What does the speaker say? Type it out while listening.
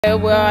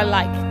We're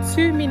like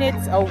 2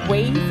 minutes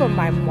away from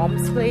my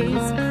mom's place.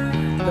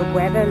 The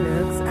weather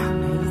looks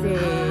amazing.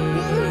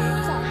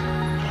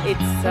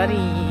 It's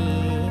sunny.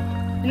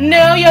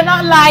 No, you're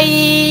not lying.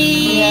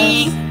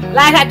 Yes.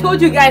 Like I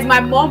told you guys, my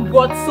mom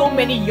brought so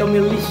many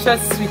yummylicious,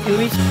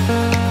 sweetlicious.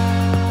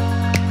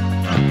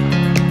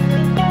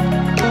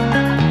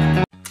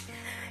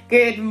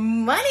 Good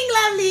morning,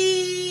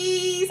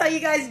 lovelies. How you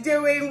guys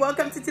doing?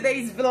 Welcome to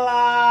today's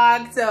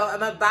vlog. So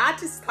I'm about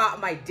to start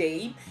my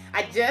day.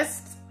 I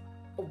just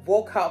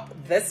woke up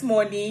this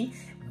morning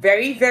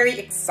very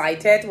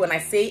excited. When I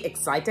say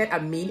excited, I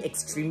mean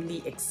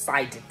extremely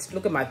excited.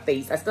 Look at my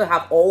face. I still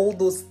have all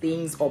those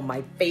things on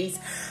my face,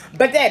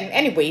 but then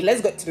anyway, let's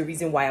get to the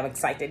reason why I'm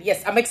excited.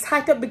 Yes, I'm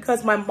excited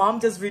because my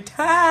mom just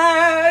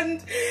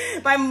returned.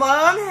 My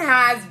mom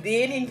has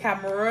been in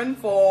Cameroon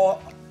for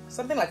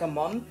something like a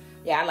month.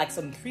 Yeah, like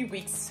some 3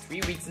 weeks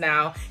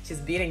now. She's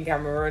been in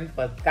Cameroon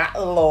for that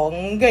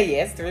long.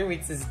 Yes, 3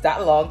 weeks is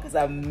that long because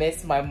I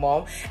miss my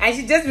mom. And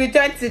she just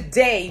returned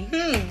today.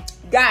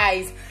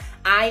 Guys,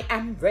 I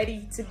am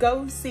ready to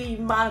go see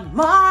my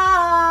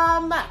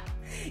mom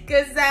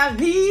because I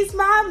miss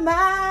my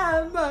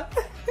mom.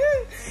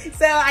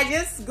 So I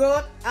just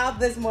got up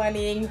this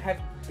morning,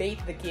 have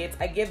bathed the kids.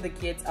 I gave the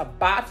kids a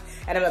bath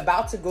and I'm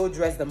about to go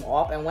dress them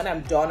up. And when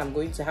I'm done, I'm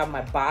going to have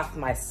my bath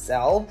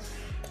myself.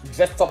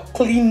 Dress up,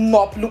 clean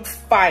up, look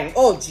fine.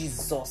 Oh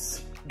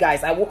Jesus,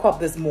 guys, I woke up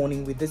this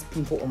morning with this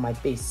pimple on my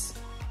face.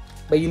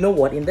 But you know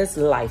what, in this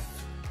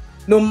life,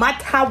 no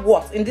matter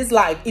what, in this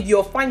life, if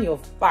you're fine, you're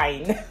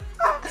fine.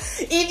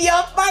 If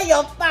you're fine,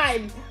 you're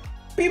fine.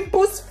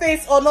 Pimples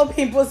face or no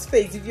pimples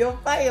face, if you're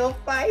fine, you're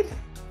fine.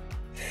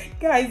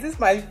 Guys, this is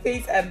my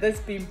face and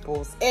this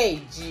pimples.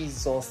 Hey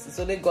Jesus, it's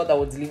only God that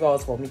will deliver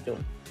us from it.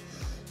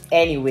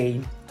 Anyway,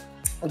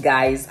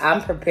 guys,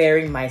 I'm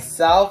preparing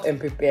myself and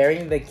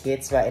preparing the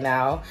kids right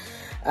now,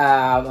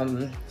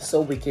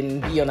 so we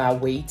can be on our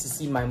way to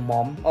see my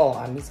mom. Oh,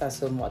 I miss her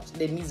so much.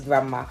 They miss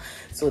grandma,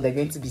 so they're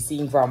going to be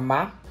seeing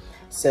grandma.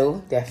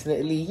 So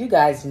definitely, you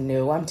guys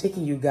know I'm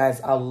taking you guys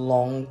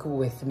along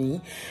with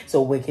me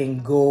so we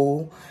can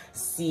go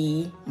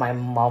see my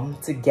mom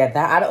together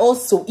and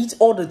also eat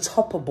all the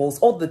choppables,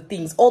 all the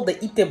things, all the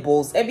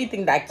eatables,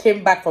 everything that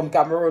came back from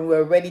Cameroon.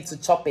 We're ready to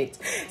chop it.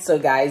 So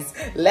guys,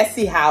 let's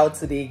see how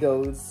today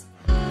goes.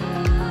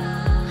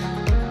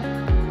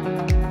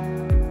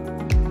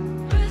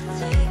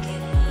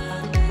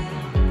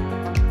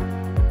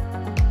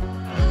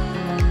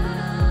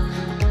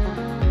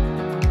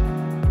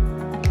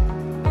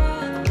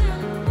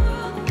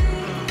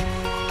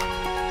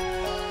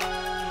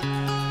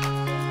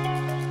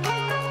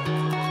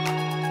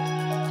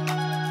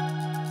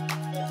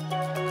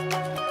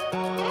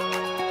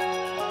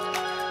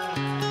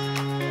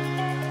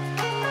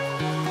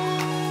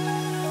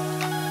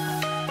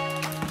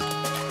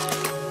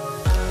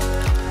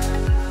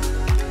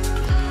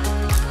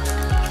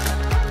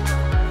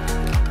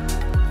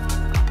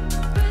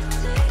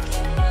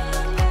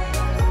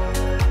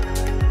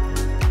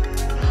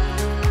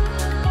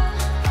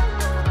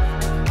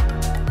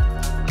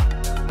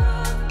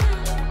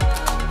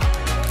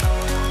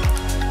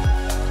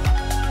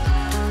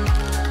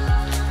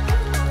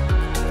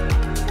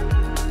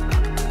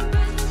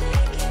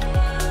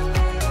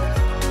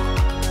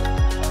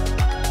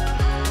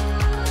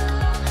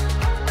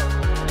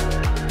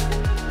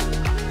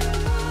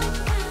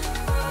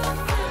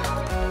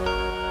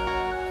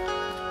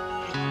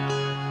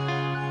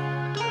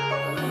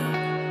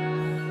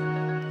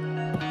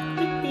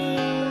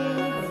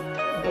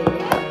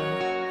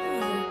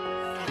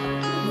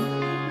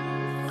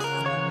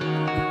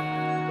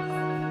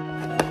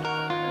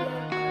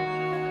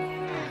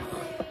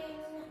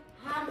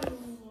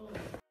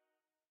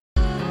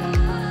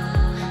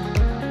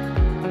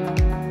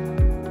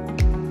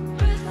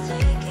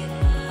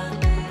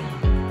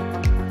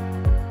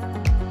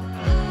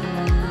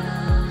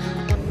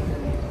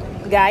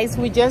 Guys,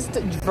 we just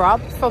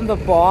dropped from the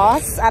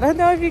bus. I don't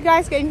know if you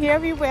guys can hear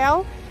me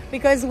well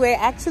because we're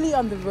actually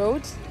on the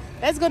road.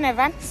 Let's go,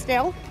 Nevan,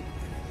 still.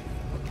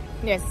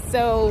 Yes,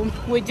 so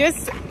we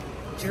just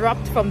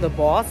dropped from the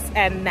bus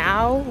and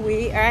now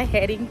we are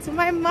heading to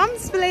my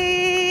mom's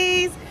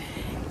place.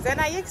 Then,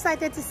 are you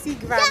excited to see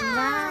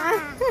grandma?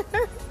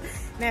 Yeah.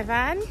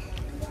 Nevan,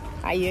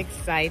 are you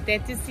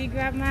excited to see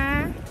grandma?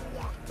 Yeah.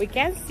 We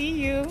can see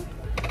you.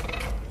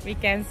 We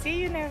can see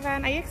you,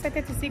 Nevan. Are you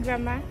excited to see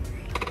grandma?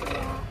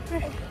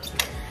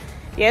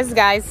 Yes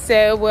guys,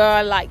 so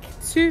we're like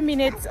 2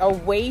 minutes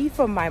away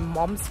from my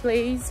mom's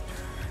place.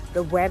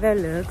 The weather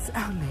looks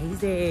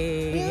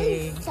amazing.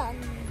 Really sunny.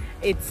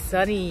 It's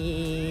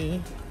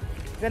sunny.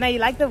 Zena, you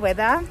like the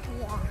weather?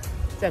 Yeah.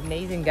 It's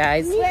amazing,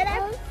 guys. You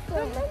said we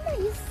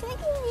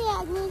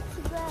are going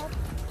to go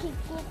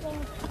picnic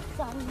and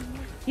sunny.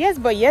 Yes,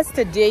 but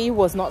yesterday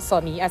was not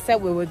sunny. I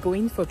said we were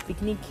going for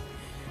picnic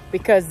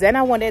because then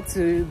I wanted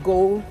to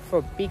go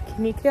for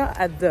picnic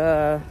at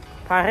the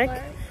park.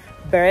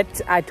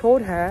 But I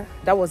told her,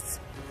 that was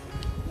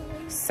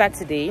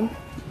Saturday,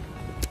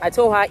 I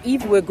told her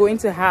if we're going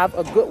to have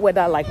a good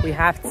weather like we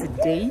have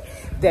today,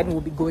 then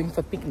we'll be going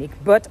for picnic.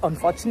 But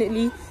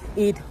unfortunately,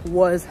 it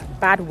was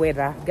bad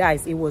weather,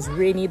 guys. It was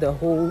rainy the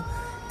whole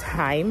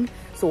time,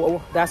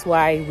 so that's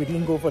why we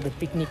didn't go for the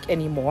picnic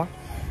anymore.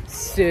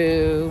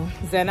 So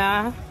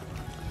Zena,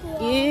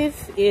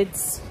 if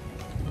it's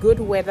good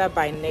weather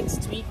by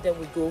next week, then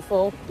we go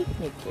for a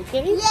picnic.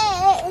 Okay?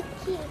 Yeah.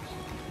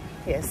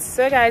 Yes.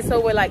 So guys, so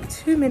we're like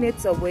 2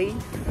 minutes away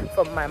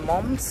from my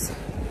mom's.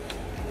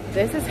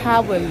 This is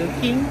how we're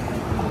looking.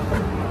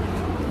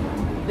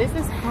 This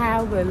is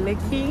how we're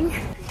looking.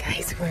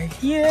 Guys, we're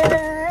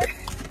here.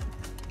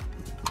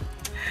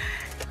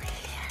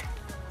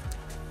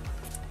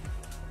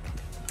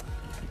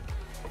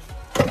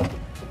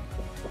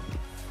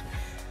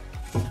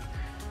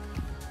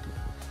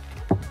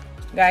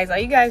 Guys, are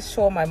you guys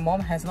sure my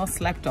mom has not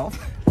slept off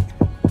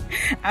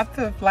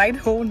after a flight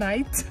whole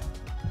night?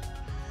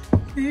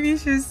 Maybe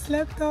she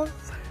slept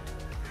off.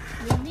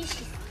 Maybe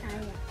she's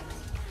tired.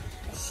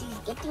 She's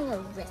getting a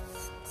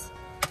rest.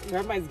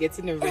 Grandma is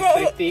getting a rest,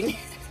 I think.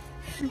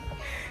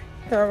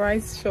 Grandma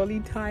is surely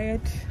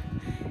tired.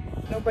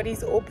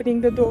 Nobody's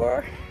opening the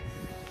door.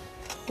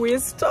 We're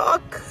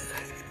stuck.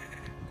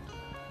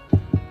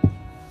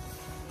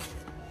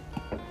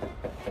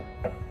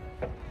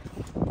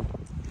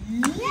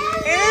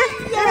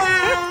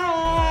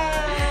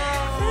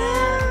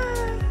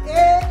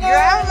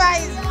 Grandma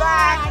is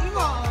back.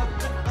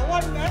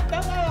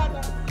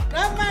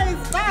 Grandma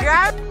is back.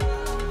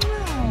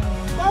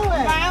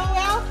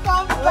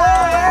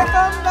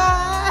 Welcome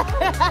back.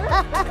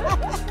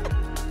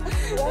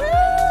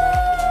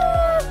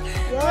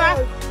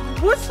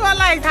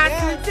 Bushfalla has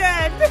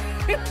returned.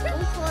 The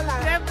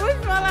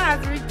Bushfalla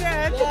has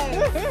returned.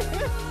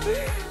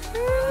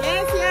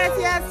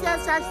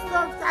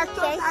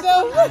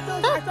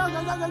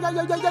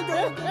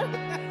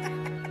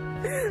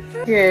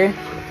 Yes.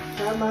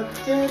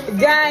 Okay.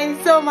 Guys,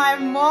 so my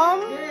mom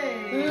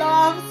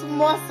loves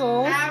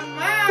mussels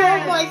so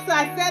much, so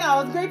I said I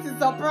was going to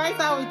surprise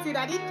her with it.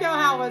 I didn't tell her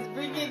I was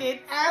bringing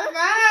it. And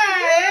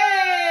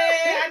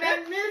I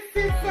missed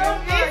it so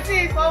much. This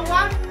is for 1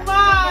 month. For 1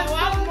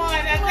 month.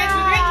 I said we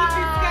don't eat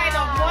this kind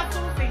of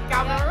mussels in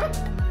Cameroon.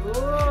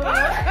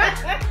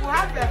 We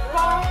have the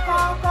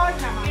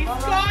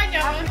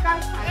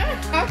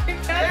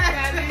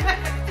African.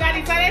 So I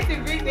decided to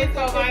bring this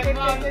for my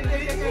mom.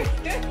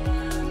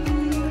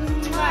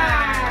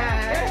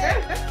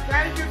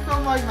 Thank you so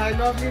much, my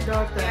lovely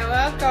daughter. You're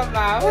welcome,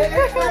 Mom.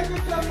 Thank you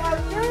so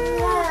much.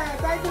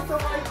 Thank you so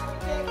much.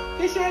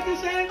 Kishe,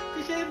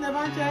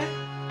 Nevanche.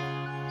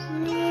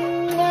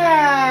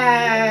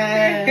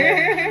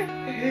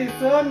 It's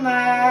so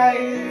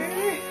nice.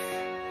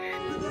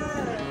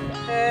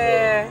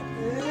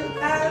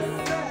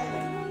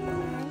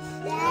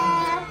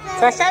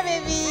 Sasha,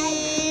 baby.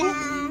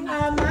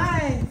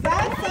 Nice.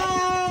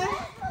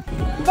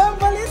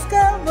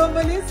 Bumbaliska.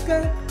 Bumbaliska.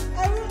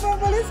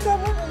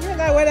 You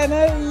know what I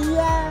know?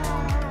 Yeah.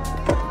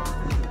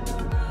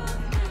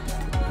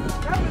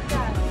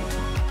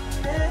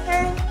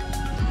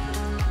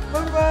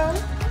 Bumble.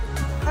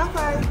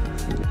 Hi.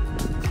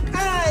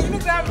 Hi, you know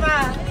Grandma.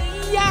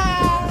 Yeah.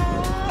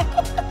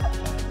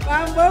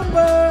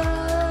 Bumble.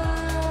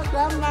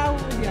 Grandma.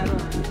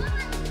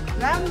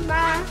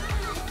 Grandma.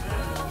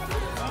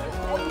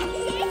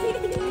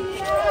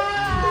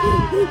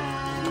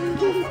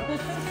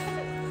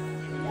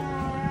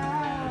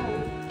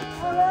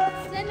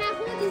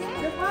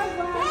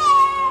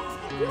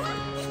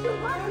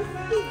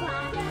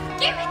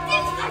 Give me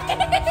this one.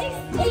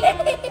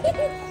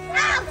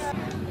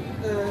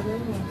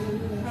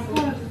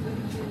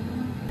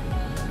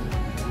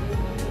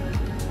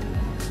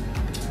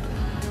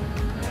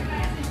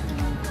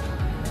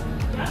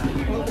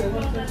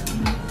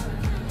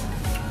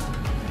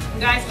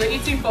 Guys, we're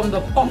eating from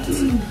the pot.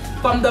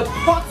 From the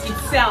pot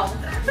itself.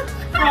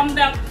 From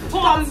the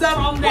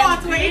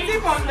pot. We're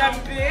eating from the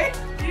bed.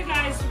 You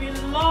guys, we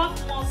love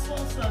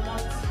mussels a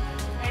lot.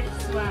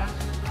 Extra.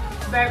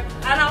 But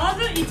And I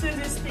wasn't eating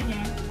this thing,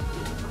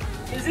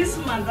 eh? Is this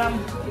madam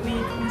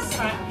we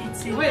start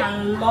eating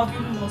and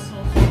loving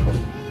mussels?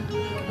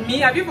 Me,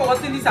 have you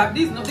forgotten this?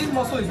 This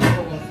muscle is not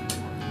for us.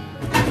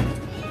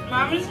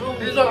 Mommy's own.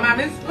 This one,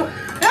 mommy's.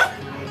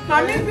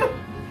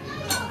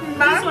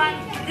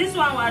 This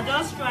one we're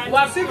just trying.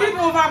 We're taking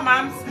over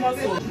mom's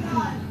muscle.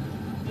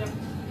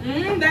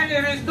 Then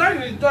if it's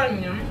done, it's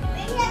done. Yeah?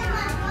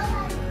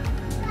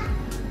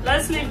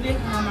 Let's leave this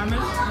for mommy's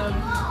own.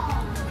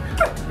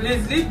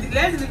 Let's leave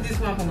this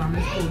one for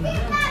mommy's own.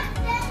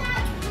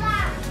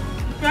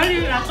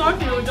 Really, I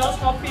thought you were just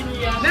hop in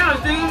here. Now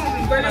I'm thinking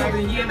it's going to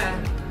be here now.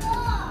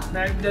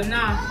 Like the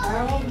now.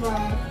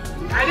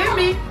 I didn't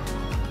mean.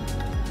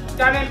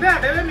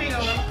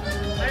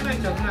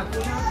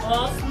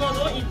 Oh, no,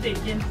 don't eat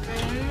again.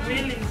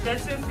 Really, it's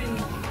getting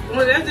finished.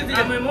 Oh, that's the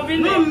I'm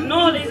removing them.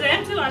 No, there's an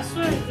empty, I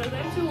swear, there's an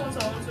empty ones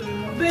I want to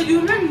remove. But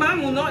you mean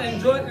mom will not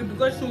enjoy it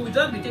because she will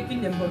just be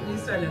taking them from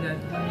inside like that?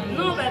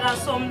 No, but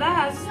there's some that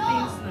has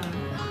things now.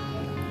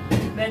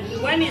 But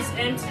when it's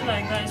empty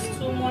like that, it's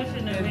too much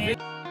in a way.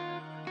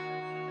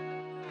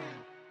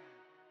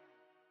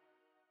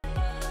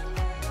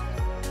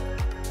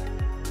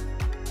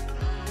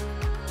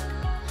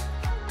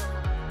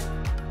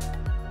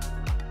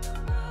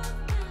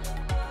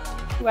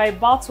 we're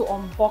about to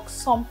unbox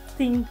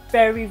something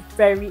very,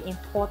 very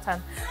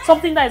important.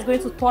 Something that is going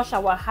to touch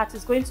our heart.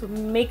 It's going to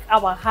make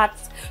our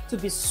hearts to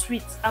be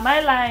sweet. Am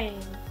I lying?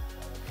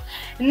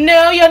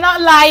 No, you're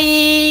not lying.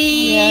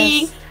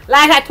 Yes.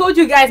 Like I told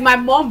you guys, my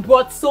mom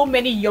brought so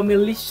many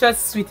yummilicious,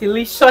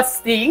 sweetilicious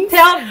things.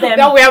 Tell them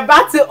that we're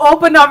about to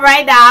open up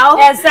right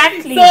now.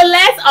 Exactly. So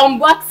let's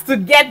unbox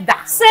together.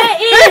 Say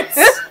it.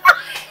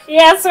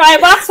 Yes, we're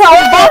about to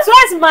unbox.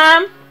 Where's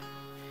mom?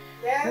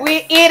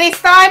 Yes. It is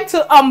time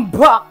to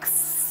unbox.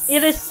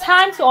 It is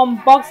time to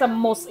unbox the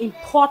most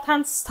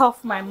important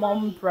stuff my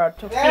mom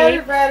brought. Okay. Very,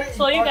 very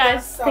so you important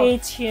guys stuff. stay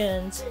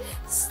tuned.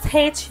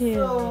 Stay tuned.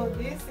 So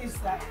this is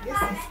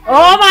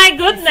Oh my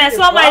goodness!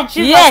 Oh my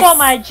Jesus! Yes. Oh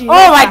my Jesus!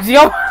 Oh my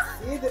Jehovah!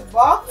 see the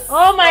box.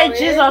 Oh my already?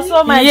 Jesus!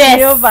 Oh my Yes.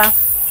 Jehovah!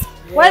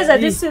 Where is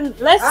it? This thing?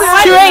 Let's see.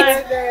 Ah, Where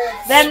is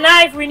Straight. the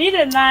knife? We need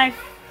a knife.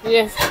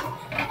 Yes.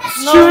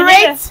 No, we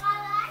need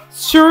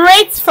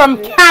Straight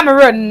from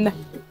Cameroon.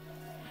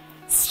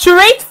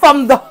 Straight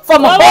from the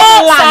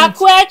homeland.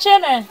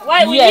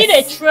 Why we Yes. need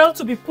a trail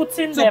to be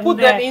putting To them put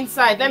there. them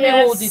inside. Let me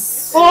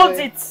Yes. hold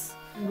it.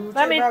 Hold it.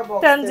 Let me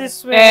turn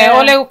this way.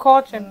 Ole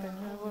culture.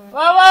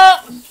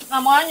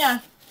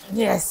 Amanya.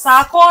 Yes.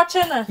 Sa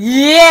culture.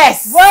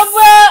 Yes.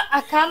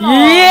 I cannot.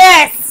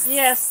 Yes.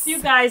 Yes, you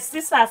guys,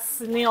 these are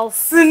snails.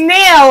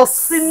 Snails.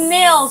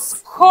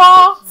 Snails,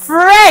 core,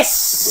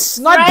 Fresh.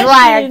 Not freshly,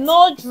 dry.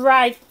 no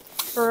dry.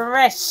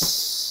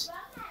 Fresh.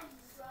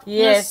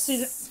 Yes.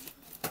 Yes.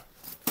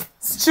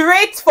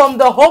 Straight from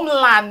the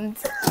homeland.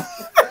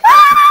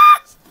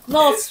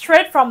 No,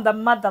 straight from the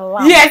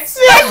motherland. Yes.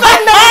 Straight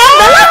from the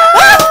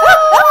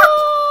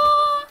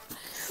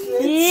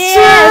Yes.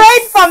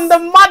 Straight from the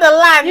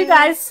motherland. You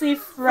guys see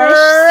fresh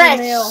Fresh.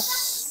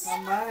 snails.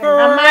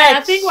 Fresh.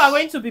 I think we're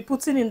going to be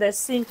putting in the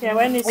sink here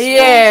when it's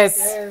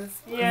Yes.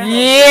 Yeah.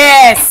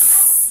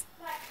 Yes.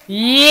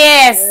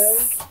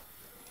 Yes.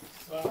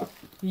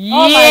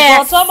 Oh my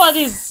God,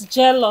 somebody is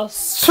jealous.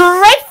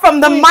 Straight from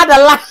the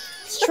motherland.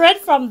 Straight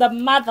from the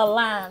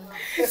motherland.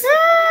 This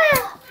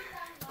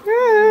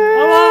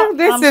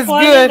I'm is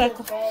foiling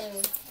good.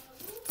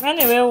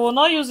 Anyway, we'll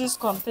not use these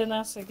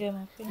containers again,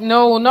 I think.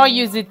 No, we'll not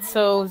use it.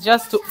 So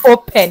just to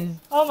open.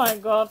 Oh my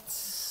God.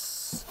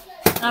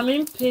 I'm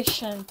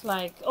impatient.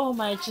 Like, oh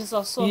my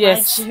Jesus. Oh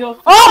Yes. my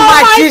Jehovah. Oh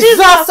my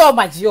Jesus. Oh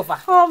my Jehovah.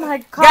 Oh my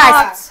God.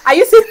 Guys, are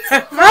you seeing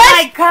the Oh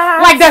my fresh?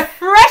 God. Like the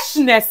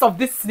freshness of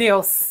these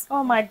snails.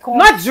 Oh my God.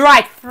 Not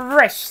dry,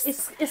 fresh.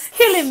 It's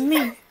killing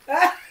me.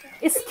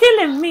 It's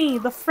killing me.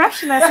 The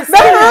freshness is The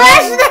killing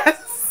me.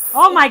 freshness.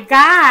 Oh my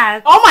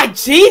God. Oh my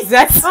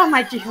Jesus. Oh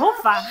my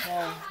Jehovah.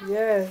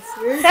 Yes.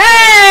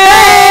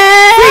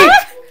 Hey!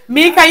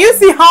 Me, can you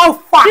see how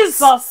fat?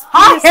 Jesus.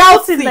 How Please put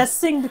healthy? in the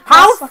sink because-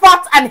 How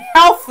fat and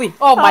healthy?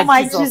 Oh my, Oh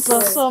my Jesus.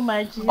 Jesus. Oh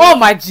my Jesus. Oh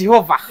my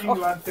Jehovah.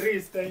 England 3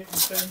 is 10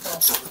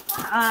 pounds.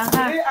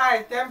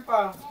 Uh-huh. 10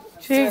 pounds.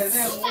 Jeez.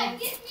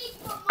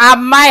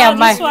 Am I? Oh,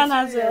 this one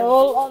has a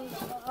hole on.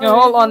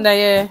 Hold on there,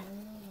 yeah.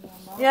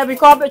 Yeah,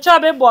 because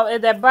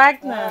the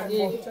bag now.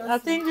 I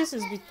think this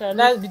is bitter leaf.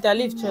 That's bitter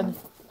leaf, Chen.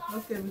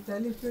 Okay, we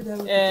tell you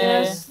that.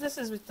 Yes, this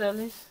is bitter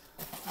leaf.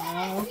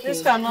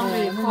 This cannot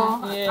be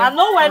core. Yeah. I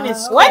know when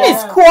it's When core.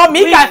 it's cool,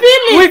 we We feel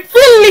it. we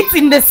feel it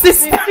in the We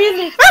system. feel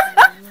it.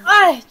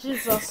 Ay,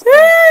 Jesus.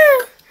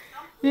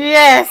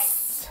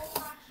 Yes.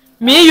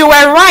 Me, you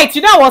were right.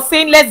 You know, I was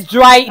saying let's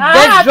dry. Let's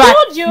I dry.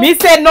 told you. Me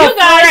said no, You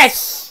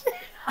guys- fresh.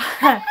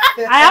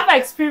 I have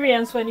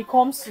experience when it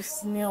comes to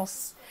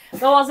snails.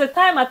 There was a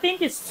time, I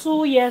think it's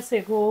 2 years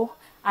ago,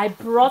 I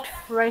brought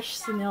fresh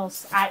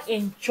snails. I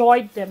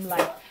enjoyed them.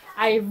 Like,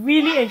 I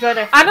really enjoyed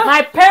them. I know.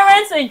 My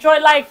parents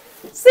enjoyed, like,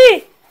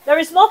 see, there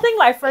is nothing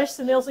like fresh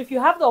snails. If you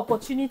have the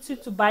opportunity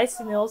to buy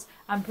snails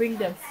and bring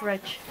them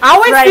fresh. I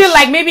always Fresh, feel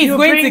like maybe it's you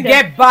going bring to them.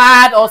 get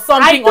bad or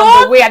something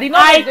on the way. I did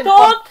not. I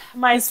told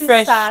my sister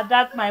fresh.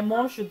 that my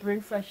mom should bring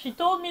fresh. She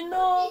told me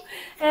no,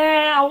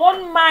 I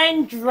want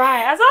mine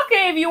dry. I said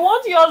okay, if you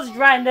want yours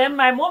dry, and then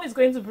my mom is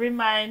going to bring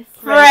mine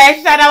fresh. fresh,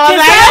 and I was She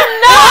like, said,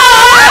 no.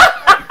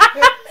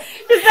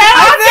 She said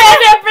okay,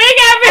 they bring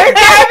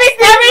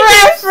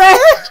everything fresh.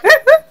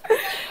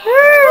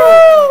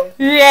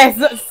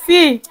 Yes,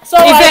 see, So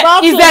we're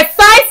about it's to- a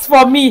size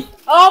for me.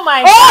 Oh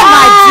my Oh God.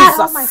 my Jesus.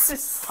 Oh my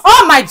sis.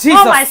 Oh my Jesus.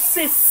 Oh my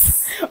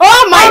sis. Oh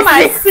Oh my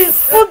my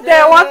sis. Put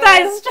the water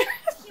is.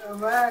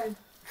 Alright.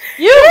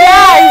 You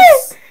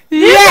guys.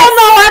 You don't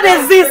know what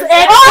is this?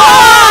 Egg.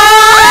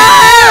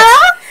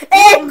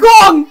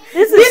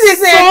 This is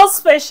is so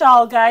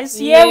special, guys.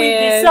 Here we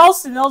Yes. sell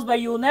snails, but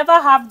you'll never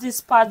have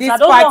this part. This I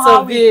don't part know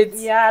how of we. it.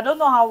 Yeah, I don't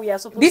know how we are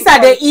supposed. These to are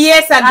call the it.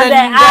 ears and And the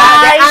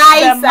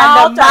eyes the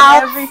mouth and the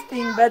mouth.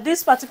 everything. But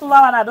this particular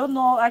one, I don't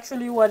know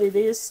actually what it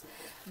is.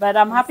 But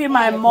I'm happy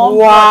my mom.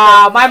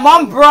 Wow, my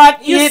mom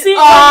brought You it see,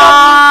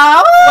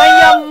 all. When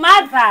your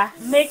mother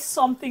makes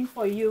something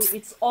for you,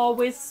 it's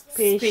always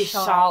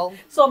special.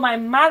 So my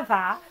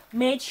mother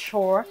made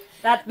sure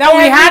that Then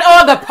we had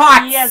all the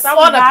parts. Yes,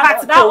 all the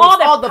parts. all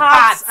the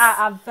parts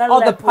are available.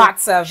 All the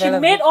parts are available.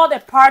 She made all the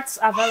parts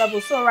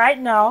available. So right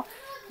now,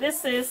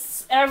 this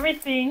is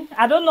everything.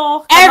 I don't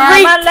know.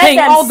 Cameraman, let Everything,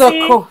 them all the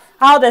see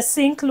how the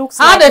sink looks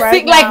How like the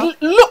sink, now.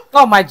 like, look.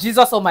 Oh my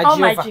Jesus, oh my Oh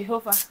Jehovah. my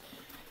Jehovah.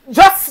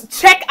 Just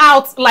check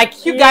out,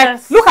 like, you guys,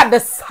 Yes. look at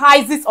the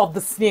sizes of the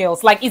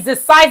snails. Like, it's the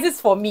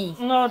sizes for me.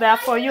 No, they're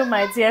for you,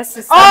 my dear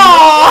sister.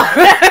 Oh!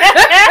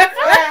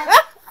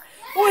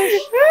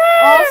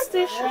 Oh,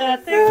 stitch.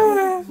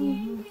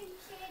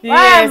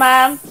 Yes.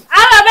 man.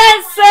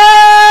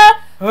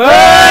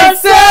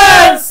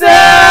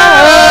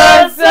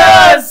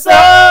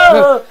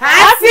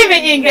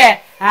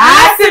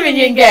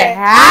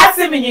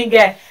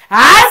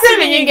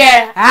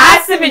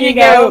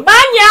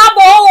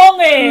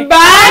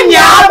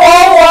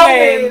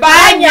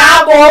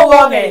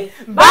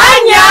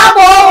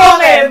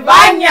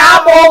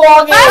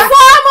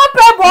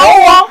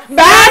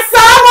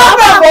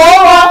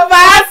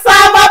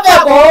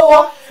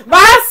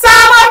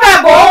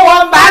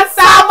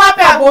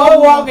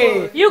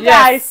 You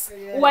guys,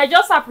 we're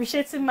just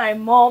appreciating my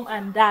mom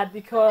and dad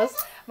because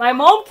my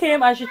mom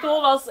came and she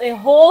told us a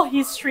whole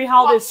history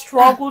how they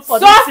struggled for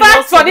these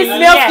snails to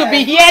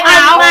be here and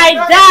now. my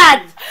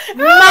dad,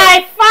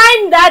 my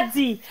fine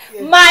daddy,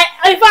 in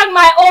fact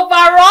my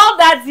overall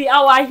daddy,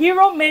 our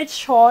hero, made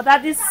sure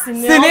that these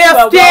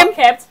snails were well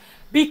kept.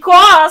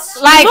 Because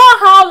like, you know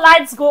how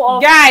lights go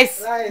off.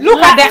 Guys, look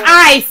at the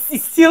ice.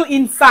 It's still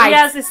inside.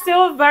 Yes, it's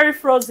still very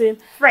frozen.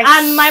 Fresh.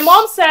 And my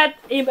mom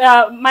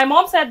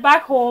said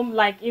back home,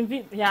 like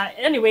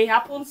anyway, it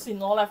happens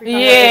in all Africa.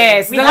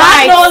 Yes, we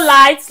had no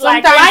lights.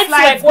 Like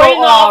lights were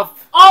going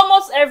off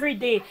almost every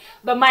day.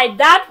 But my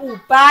dad will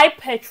buy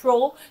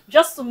petrol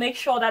just to make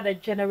sure that the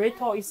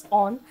generator is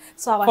on,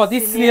 so our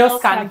these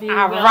snails can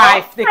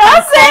arrive. They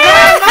can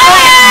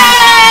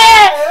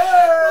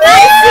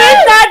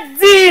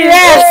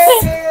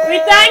Yes. We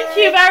thank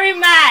you very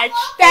much.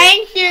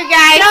 Thank you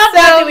guys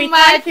so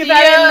much. Thank you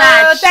very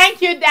much.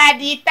 Thank you,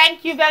 Daddy.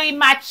 Thank you very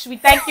much. We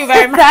thank you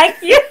very much.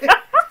 Thank you.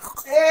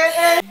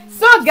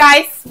 So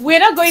guys, we're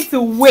not going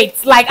to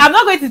wait. Like, I'm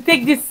not going to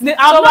take this.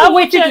 I'm not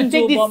waiting to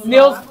take these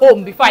snails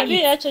home before I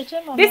eat.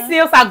 These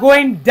snails are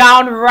going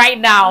down right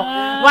now.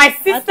 My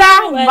sister,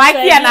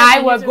 Maiky, and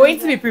I were going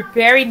to be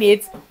preparing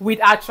it with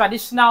our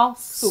traditional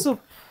soup.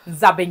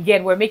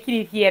 Zabengen. We're making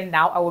it here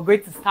now and we're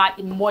going to start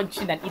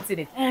munching and eating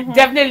it.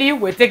 Definitely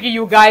we're taking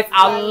you guys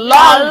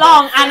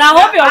along. And I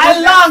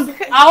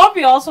hope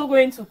you're also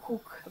going to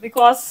cook,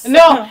 because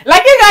no,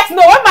 like you guys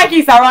know, when Maiky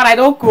is around, I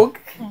don't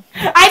cook.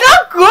 I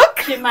don't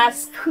cook. She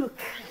must cook.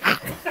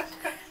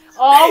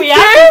 All we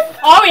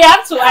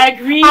have to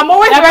agree. I'm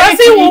always ready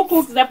to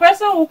eat. The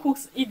person who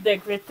cooks eat the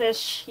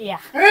greatest share.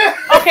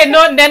 Okay,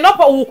 no, they're not,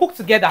 but we'll cook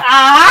together.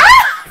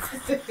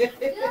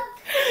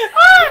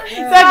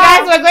 So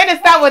guys, we're going to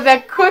start with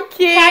the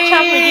cooking. Catch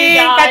up with you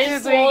guys, Catch up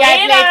with you guys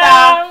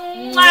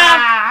later.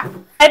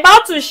 I'm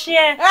about to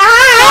share.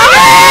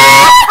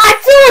 I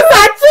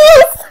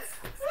choose.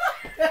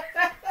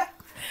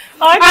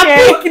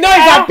 Okay. A pig. No,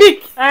 it's a pig.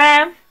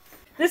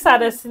 These are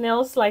the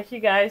snails, like you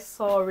guys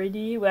saw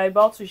already. We're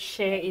about to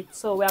share it.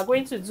 So we are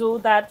going to do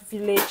that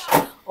village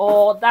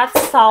or that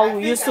style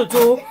we used to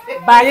do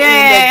back in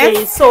the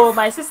day. So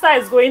my sister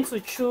is going to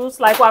choose,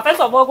 like, we're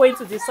first of all going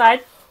to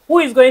decide who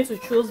is going to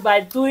choose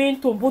by doing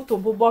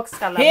tumbu box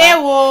calabar.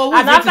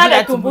 And after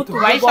the tumbu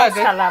box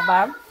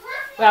calabar,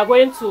 we are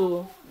going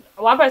to,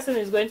 one person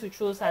is going to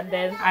choose and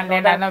then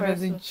another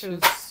person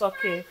choose.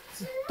 Okay.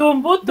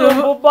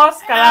 Tumbu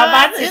box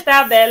calabar,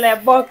 sister belle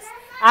box.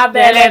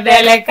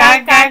 Abele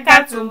can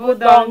tumbu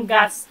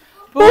dongas.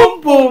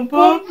 Boom boom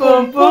boom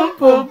boom boom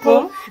boom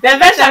boom. The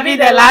first shall be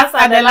the last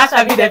and the last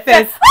shall be the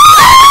first.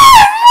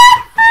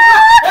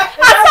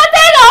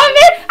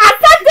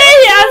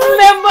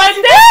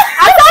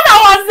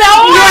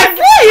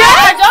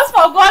 I just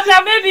forgot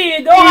that maybe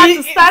you don't have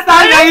to start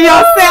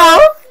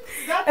yourself.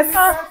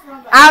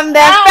 I'm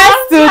the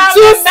first to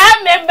choose.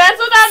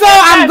 So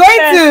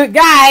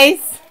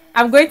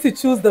I'm going to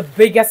choose the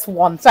biggest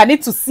one. So I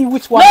need to see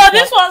which one. No,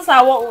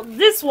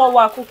 this one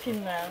we're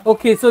cooking now.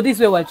 Okay, so this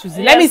way we're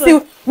choosing. Let me see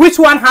which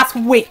one has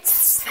weight.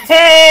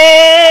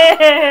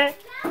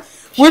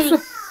 Which?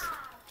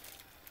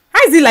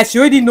 How is it like she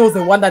already knows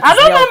the one that I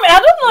don't know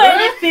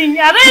anything.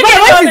 I don't even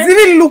know. Why she's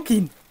even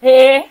looking?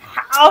 Hey,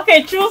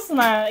 okay, choose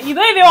now. You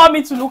don't even want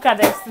me to look at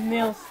the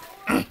snails.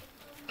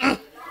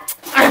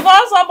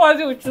 Before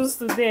somebody will choose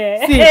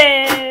today. See,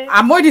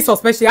 I'm already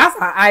suspicious. She has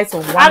her eyes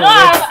on one. I don't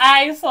have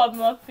eyes on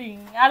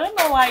nothing. I don't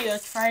know why you're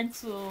trying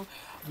to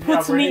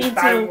put me into.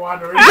 That's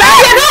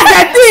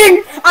the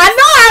thing. I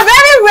know her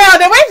very well.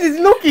 The way she's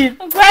looking.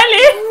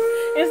 Really?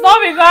 It's not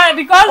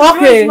because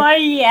Drew is not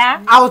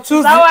here. I'll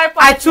choose.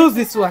 I choose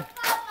this one.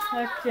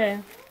 Okay.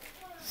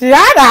 She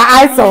had her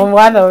eyes on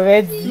one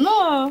already.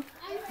 No.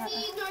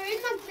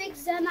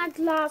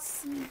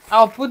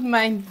 I'll put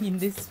mine in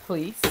this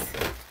place.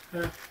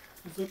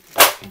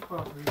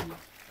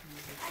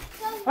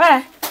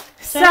 Where?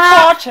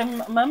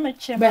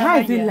 But how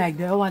is it like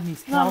the other one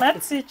is no?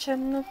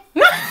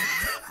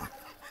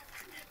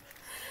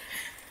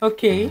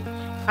 Okay,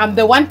 I'm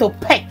the one to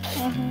peck.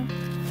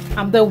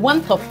 I'm the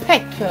one to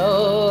peck.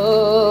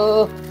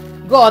 Oh,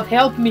 God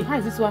help me. How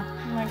is this one?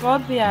 Oh my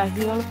God, they are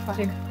here.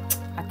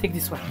 I take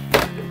this one.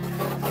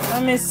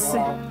 Let me see.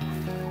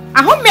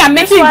 I hope me I'm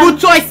making good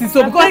choices.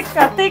 So because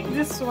I take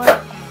this one.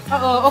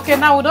 Okay,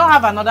 now we don't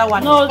have another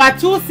one. No, but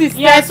 2 sisters.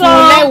 Yeah, so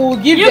we'll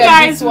give you them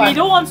guys, this one. we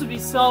don't want to be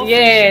selfish.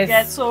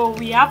 Yes. So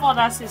we have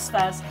other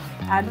sisters,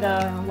 and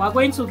we're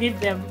going to give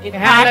them a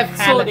Half,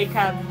 pack so they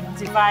can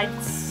divide.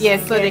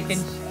 Yes, so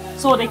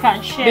they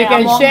can share. They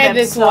can share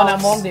this one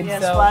among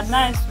themselves. Yes, we're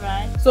nice,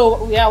 right?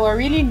 So yeah, we're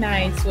really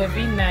nice. We're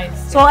being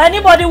nice. So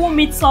anybody who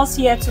meets us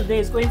here today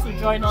is going to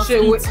join us.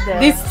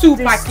 These two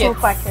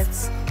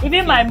packets.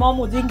 Even my mom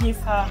wouldn't give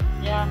her.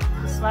 Yeah,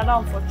 it's rather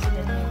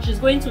unfortunate. She's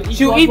going to eat.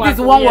 She'll eat this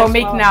one we'll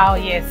make now.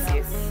 Yes.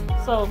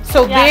 So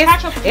yeah,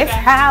 this is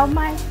how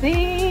my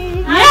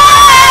thing. Yeah!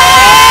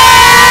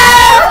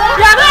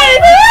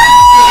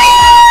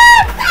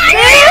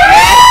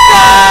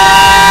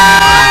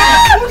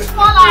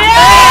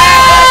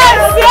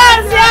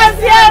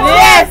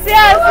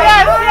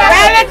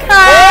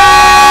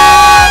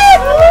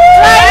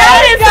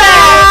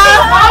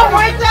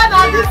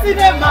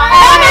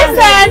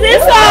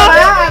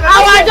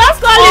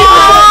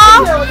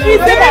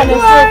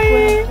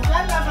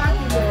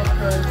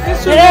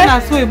 These children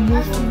are so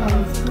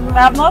emotional. I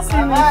have not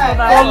seen this for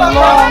that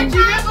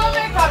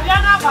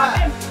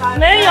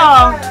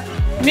long.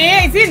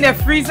 May is it in the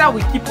freezer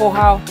we keep or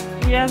how?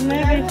 Yes,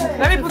 maybe.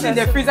 Let me put it in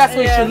the freezer so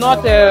it should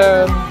not do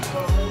this.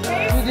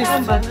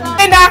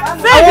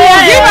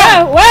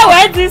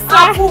 Where this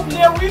time?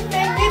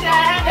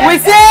 We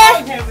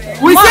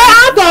say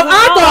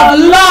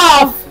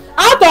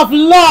out of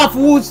love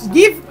we'll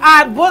give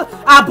our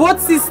both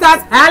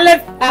sisters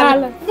Aleph.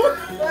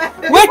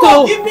 Wait,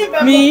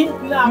 me,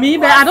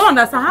 but I don't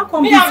understand. How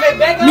come this?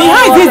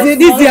 How is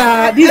this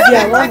year?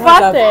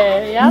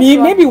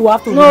 Maybe we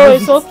have to. No,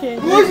 it's okay.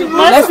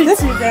 Let's see them.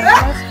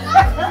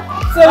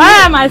 So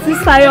my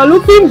sister, you're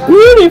looking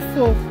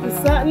beautiful.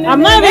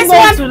 I'm not even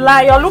going to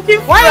lie. You're looking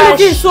fresh. Why are you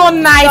looking so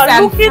nice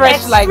and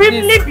fresh like this?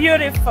 Extremely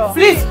beautiful.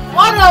 Please.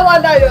 All the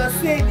one that you're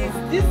saying is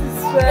this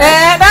is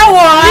that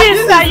one.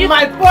 This is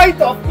my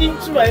point of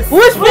interest.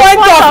 Which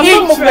point of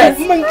interest?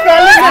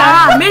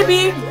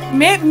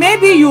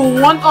 Maybe you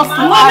want us to.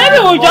 No, maybe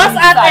we'll just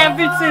add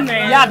everything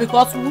in. Yeah,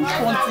 because which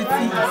quantity is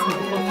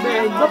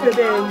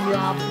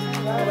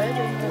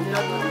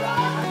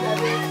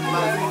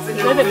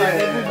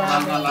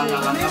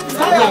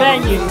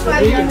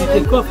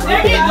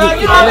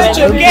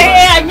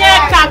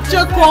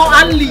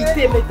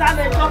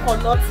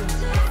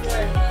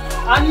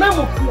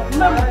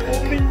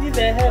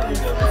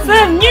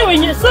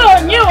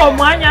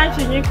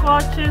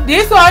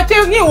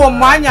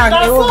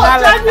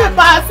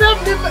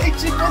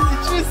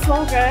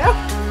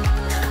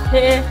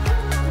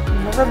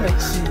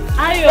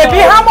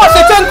how much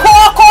it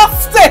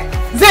cost?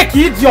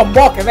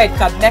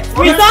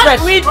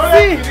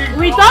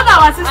 We thought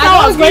our sister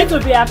was going to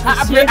be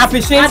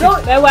appreciated.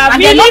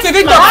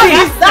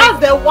 That's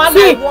the one I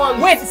want.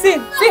 Wait, see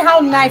how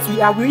nice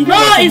we are.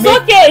 No, it's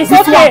okay. It's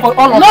okay.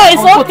 No,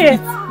 it's okay.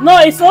 No,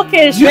 it's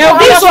okay.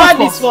 This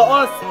one is for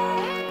us.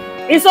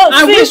 It's okay.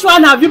 And which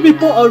one have you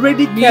people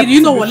already kept?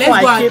 You know what?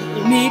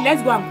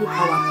 Let's go and put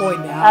our boy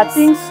in the house. I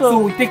think so. So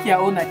we take your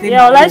own.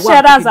 Yeah, let's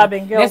share that as a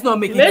Bengal. Let's not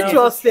make it. Let's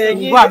just say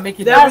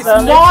there is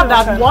more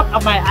than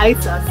what my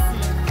eyes are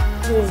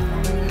seeing.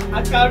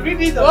 I can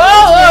read it.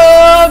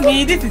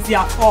 Me, this is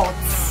your fault.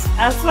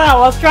 That's why I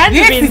was trying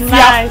to be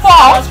nice.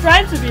 I was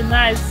trying to be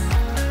nice.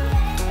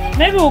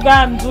 Maybe we'll go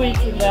and do it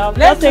in there.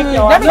 Let's take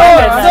your one.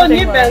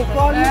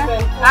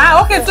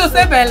 Okay, so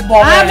say bell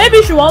bomb.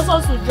 Maybe she wants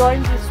us to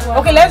join this one.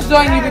 Okay, let's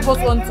join you people's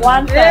one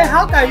time. Hey,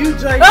 how can you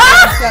join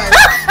this time?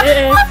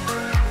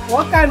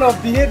 What kind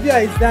of behavior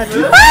is that?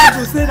 You have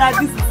to say that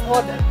this is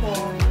all the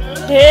fun.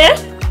 Hey?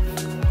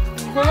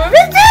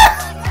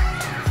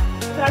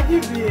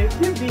 Give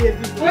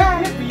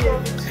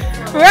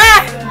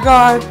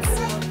God.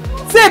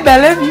 Say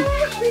Bellamy.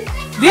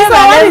 This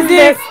one, what is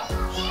this?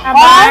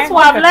 Once we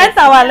have learned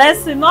our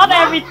lesson, not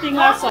everything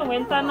has a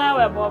winter now.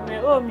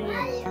 We're me.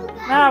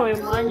 Now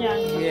we're mania.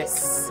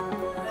 Yes.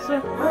 So,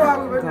 how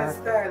are we going to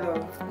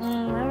style?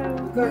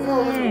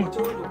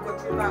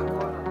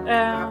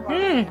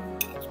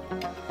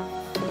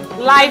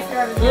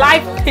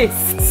 Life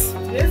taste.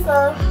 Yes,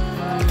 sir.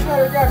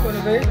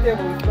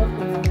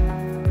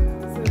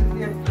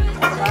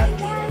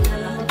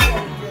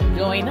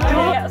 Join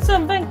us.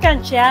 Something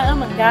can share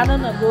and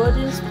garden a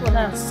golden spoon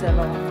and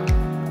cellar.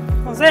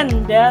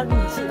 Then there.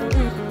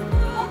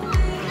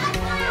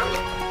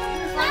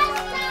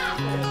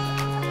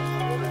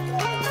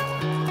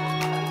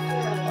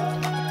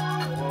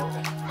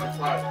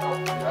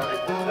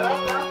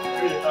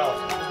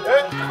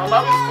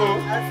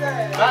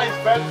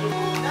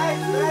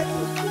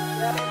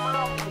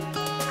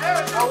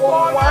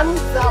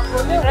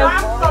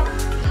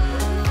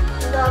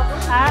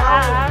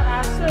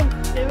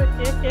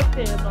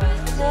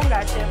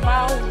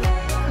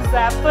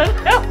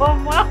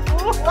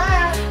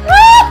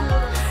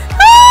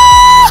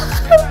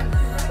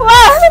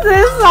 What is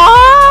this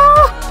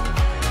all?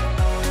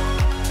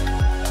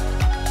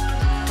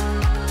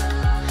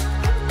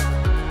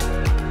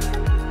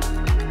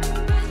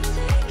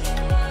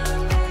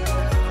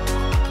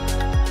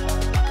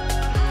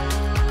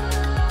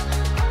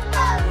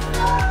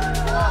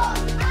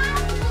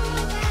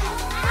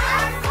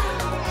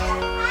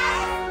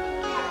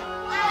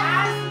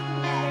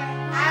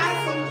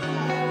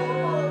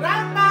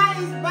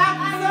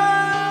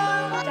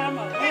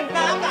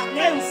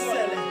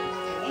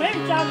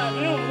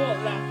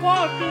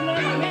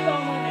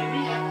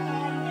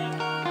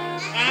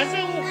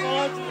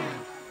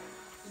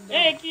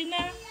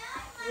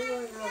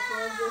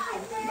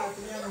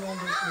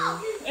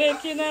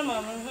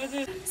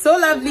 So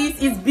lovely,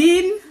 it's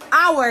been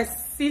hours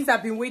since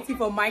I've been waiting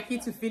for Mikey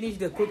to finish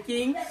the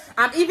cooking.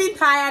 I'm even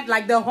tired,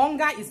 like the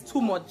hunger is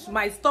too much.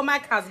 My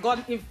stomach has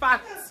gone, in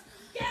fact,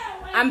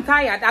 I'm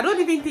tired. I don't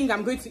even think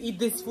I'm going to eat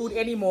this food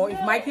anymore if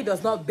Mikey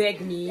does not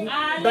beg me.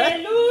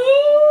 But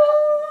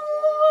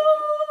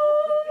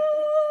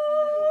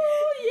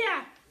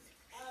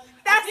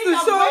She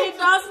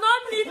does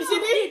not need to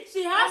eat.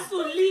 She has to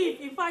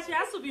leave. In fact, she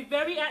has to be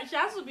very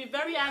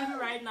angry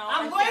right now.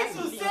 I'm going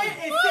to say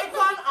a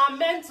second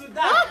amen to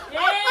that.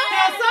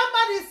 Can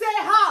somebody say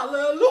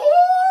hallelujah?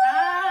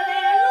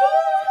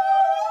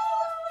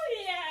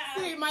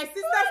 see, my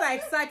sisters are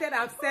excited.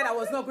 I've said I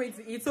was not going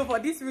to eat, so for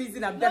this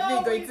reason, I'm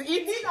definitely going to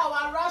eat. We need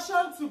our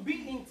ration to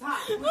be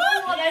intact. We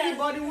don't want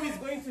anybody who is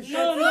going to share.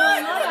 No,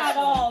 not at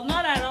all.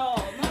 Not at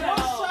all.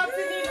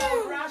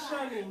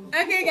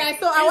 Okay guys,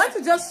 so I want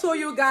to just show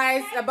you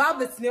guys about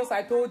the snails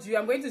I told you.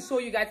 I'm going to show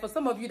you guys, for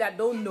some of you that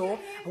don't know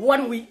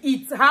what we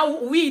eat,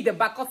 how we the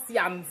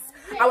Bakosians,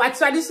 our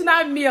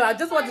traditional meal. I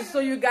just want to show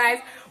you guys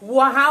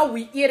how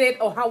we eat it,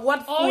 or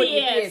what food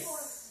it is.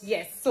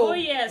 Yes, so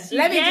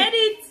let me get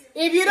it.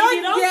 If you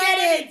don't get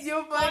it,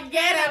 you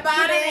forget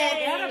about it.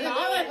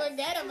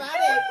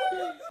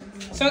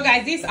 So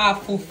guys, these are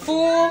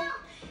fufu,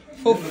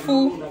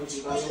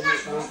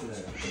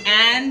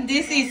 and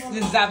this is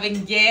the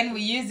zavengen.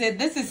 We use it.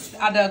 This is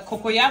the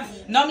cocoyam.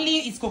 Normally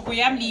it's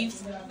cocoyam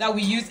leaves that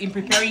we use in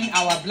preparing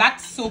our black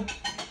soup,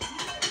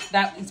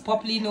 that is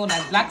popularly known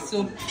as black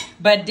soup.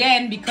 But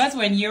then, because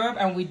we're in Europe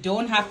and we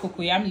don't have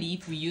cocoyam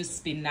leaf, we use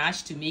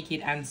spinach to make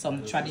it and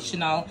some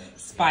traditional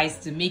spice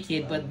to make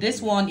it. But this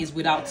one is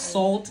without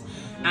salt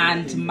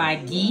and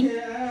Maggi,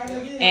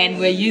 and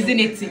we're using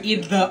it to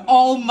eat the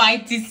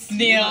almighty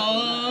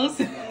snails.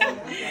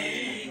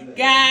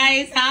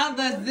 Guys, how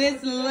does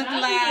this look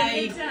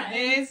like?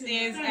 This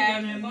is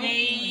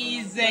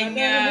amazing.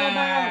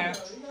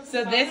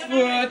 So this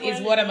food is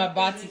what I'm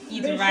about to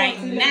eat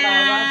right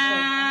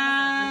now.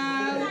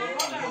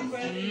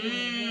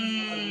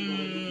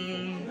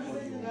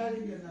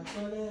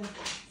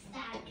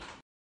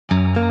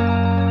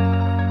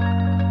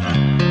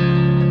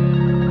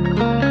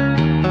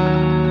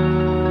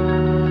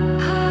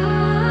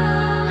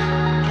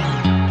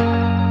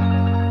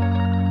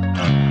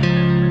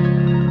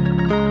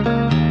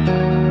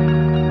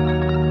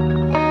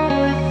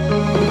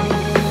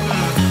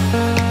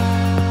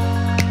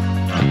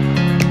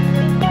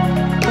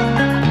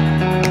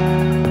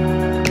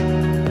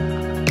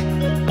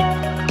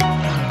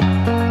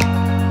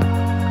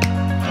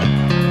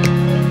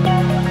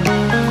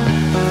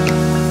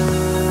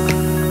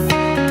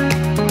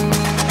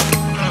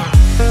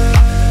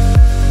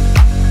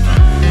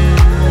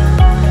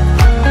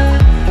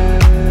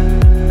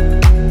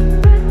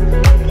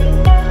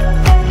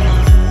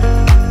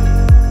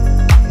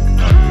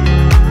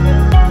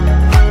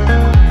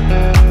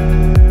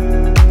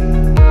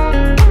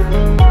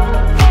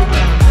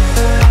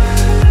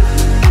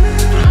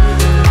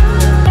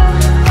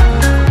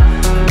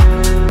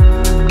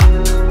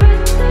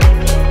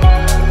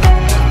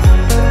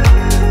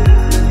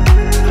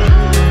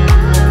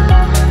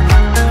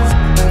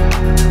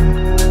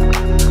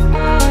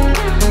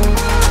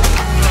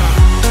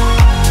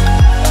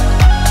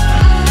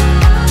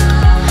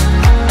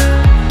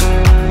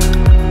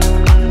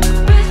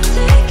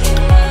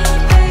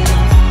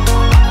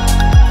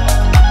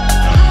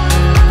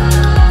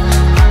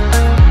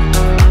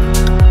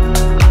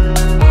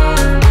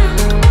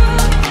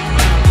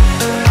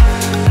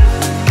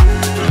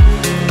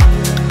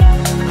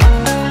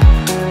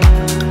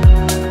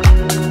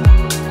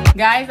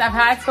 Guys, I've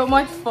had so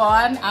much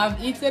fun.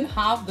 I've eaten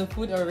half the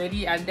food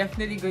already. I'm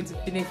definitely going to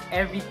finish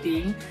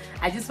everything.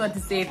 I just want to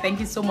say thank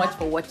you so much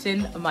for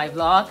watching my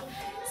vlog.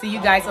 See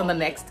you guys on the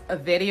next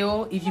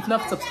video. If you've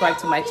not subscribed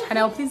to my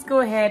channel, please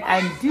go ahead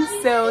and do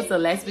so. So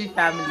let's be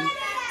family.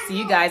 See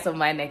you guys on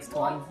my next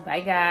one.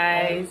 Bye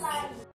guys.